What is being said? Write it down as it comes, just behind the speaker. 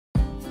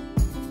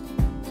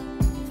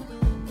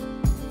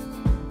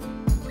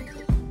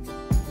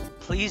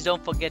Please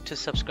don't forget to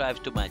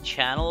subscribe to my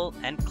channel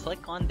and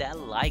click on that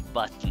like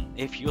button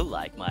if you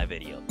like my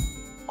video.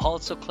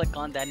 Also click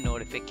on that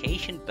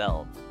notification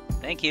bell.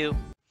 Thank you.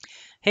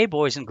 Hey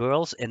boys and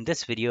girls, in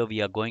this video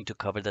we are going to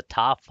cover the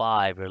top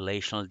 5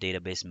 relational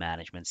database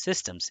management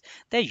systems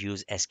that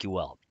use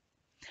SQL.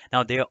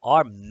 Now there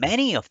are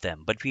many of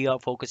them, but we are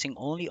focusing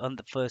only on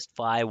the first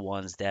 5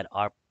 ones that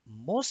are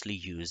mostly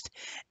used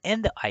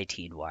in the IT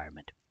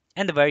environment.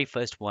 And the very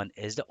first one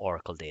is the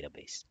Oracle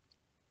database.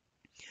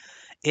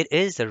 It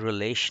is a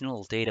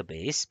relational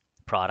database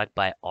product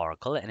by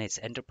Oracle, and its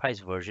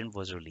enterprise version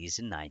was released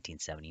in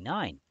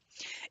 1979.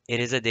 It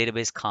is a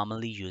database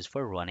commonly used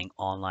for running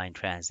online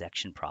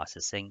transaction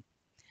processing,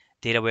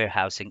 data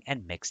warehousing,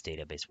 and mixed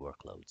database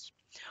workloads.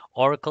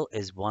 Oracle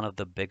is one of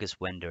the biggest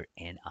vendor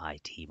in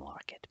IT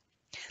market.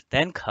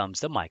 Then comes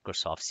the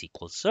Microsoft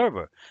SQL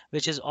Server,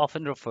 which is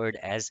often referred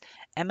as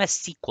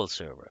MS SQL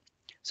Server.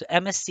 So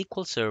MS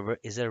SQL Server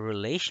is a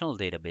relational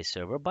database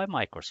server by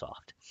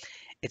Microsoft.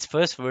 Its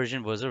first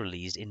version was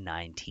released in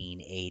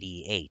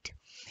 1988.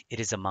 It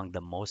is among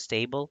the most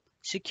stable,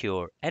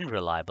 secure, and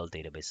reliable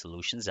database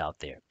solutions out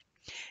there.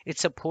 It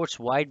supports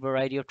wide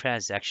variety of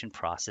transaction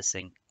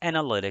processing,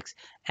 analytics,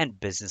 and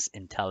business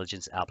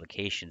intelligence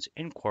applications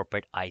in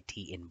corporate IT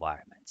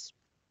environments.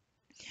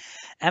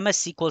 MS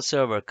SQL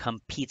Server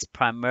competes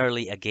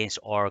primarily against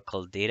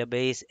Oracle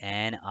Database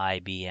and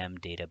IBM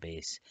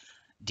Database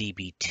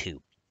DB2.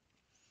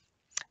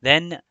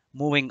 Then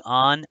moving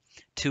on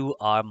to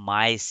our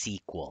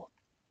MySQL.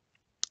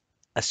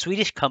 A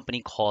Swedish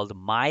company called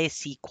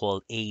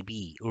MySQL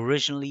AB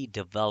originally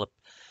developed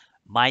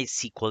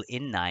MySQL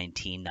in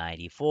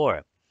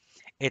 1994.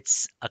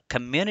 It's a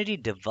community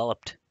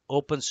developed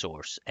open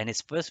source and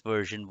its first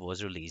version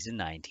was released in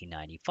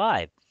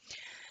 1995.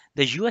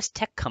 The US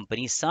tech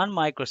company Sun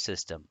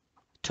Microsystem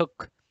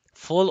took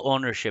full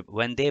ownership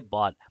when they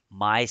bought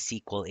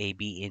MySQL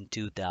AB in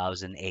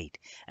 2008,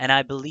 and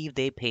I believe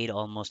they paid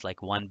almost like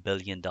 $1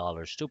 billion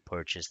to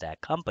purchase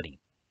that company.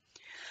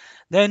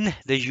 Then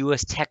the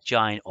US tech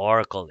giant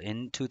Oracle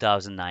in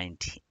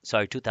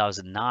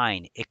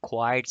 2009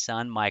 acquired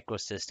Sun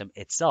Microsystem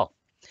itself,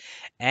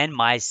 and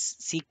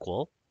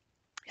MySQL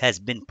has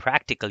been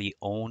practically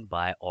owned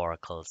by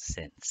Oracle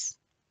since.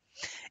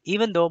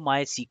 Even though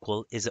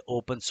MySQL is an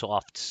open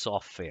source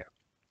software,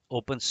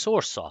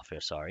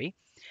 sorry,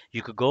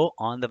 you could go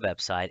on the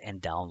website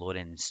and download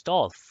and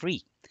install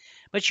free.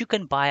 But you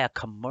can buy a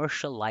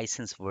commercial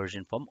license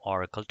version from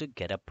Oracle to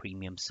get a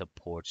premium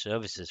support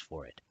services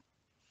for it.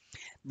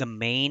 The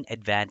main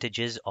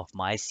advantages of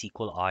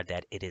MySQL are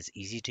that it is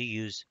easy to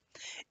use,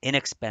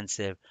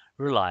 inexpensive,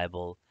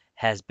 reliable,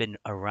 has been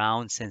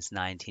around since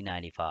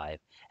 1995,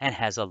 and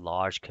has a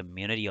large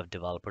community of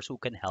developers who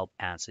can help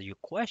answer your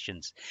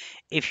questions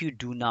if you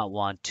do not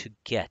want to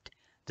get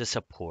the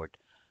support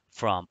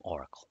from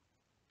Oracle.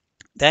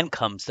 Then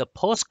comes the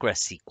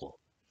PostgreSQL.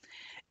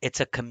 It's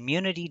a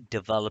community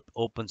developed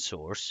open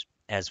source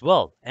as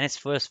well, and its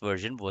first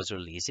version was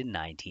released in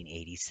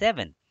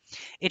 1987.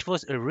 It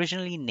was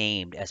originally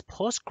named as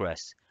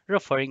Postgres,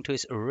 referring to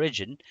its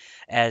origin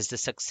as the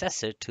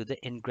successor to the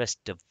Ingress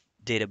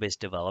database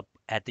developed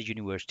at the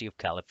University of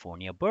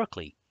California,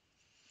 Berkeley.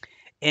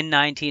 In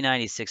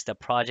 1996, the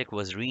project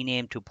was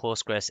renamed to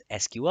Postgres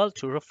SQL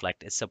to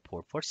reflect its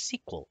support for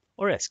SQL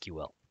or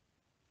SQL.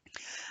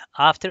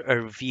 After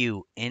a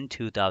review in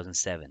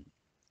 2007,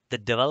 the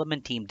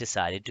development team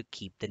decided to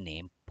keep the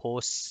name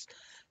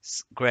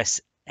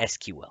Postgres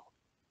SQL.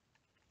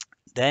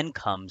 Then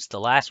comes the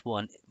last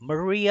one,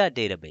 Maria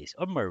Database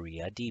or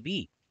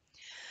MariaDB.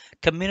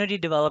 Community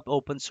developed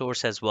open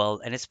source as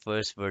well, and its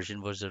first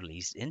version was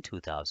released in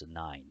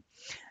 2009.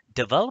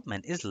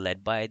 Development is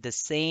led by the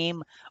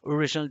same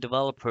original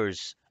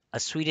developers, a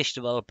Swedish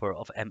developer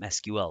of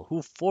MSQL,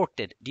 who forked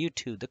it due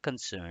to the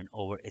concern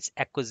over its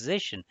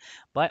acquisition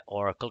by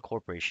Oracle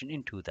Corporation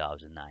in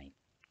 2009.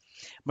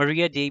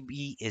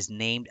 MariaDB is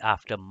named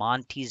after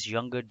Monty's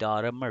younger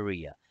daughter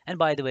Maria. And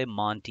by the way,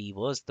 Monty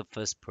was the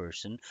first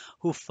person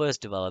who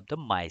first developed the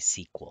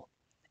MySQL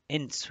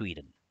in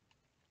Sweden.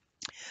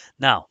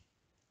 Now,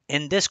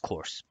 in this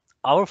course,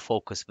 our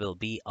focus will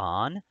be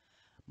on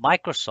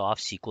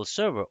Microsoft SQL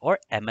Server or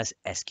MS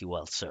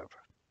SQL Server.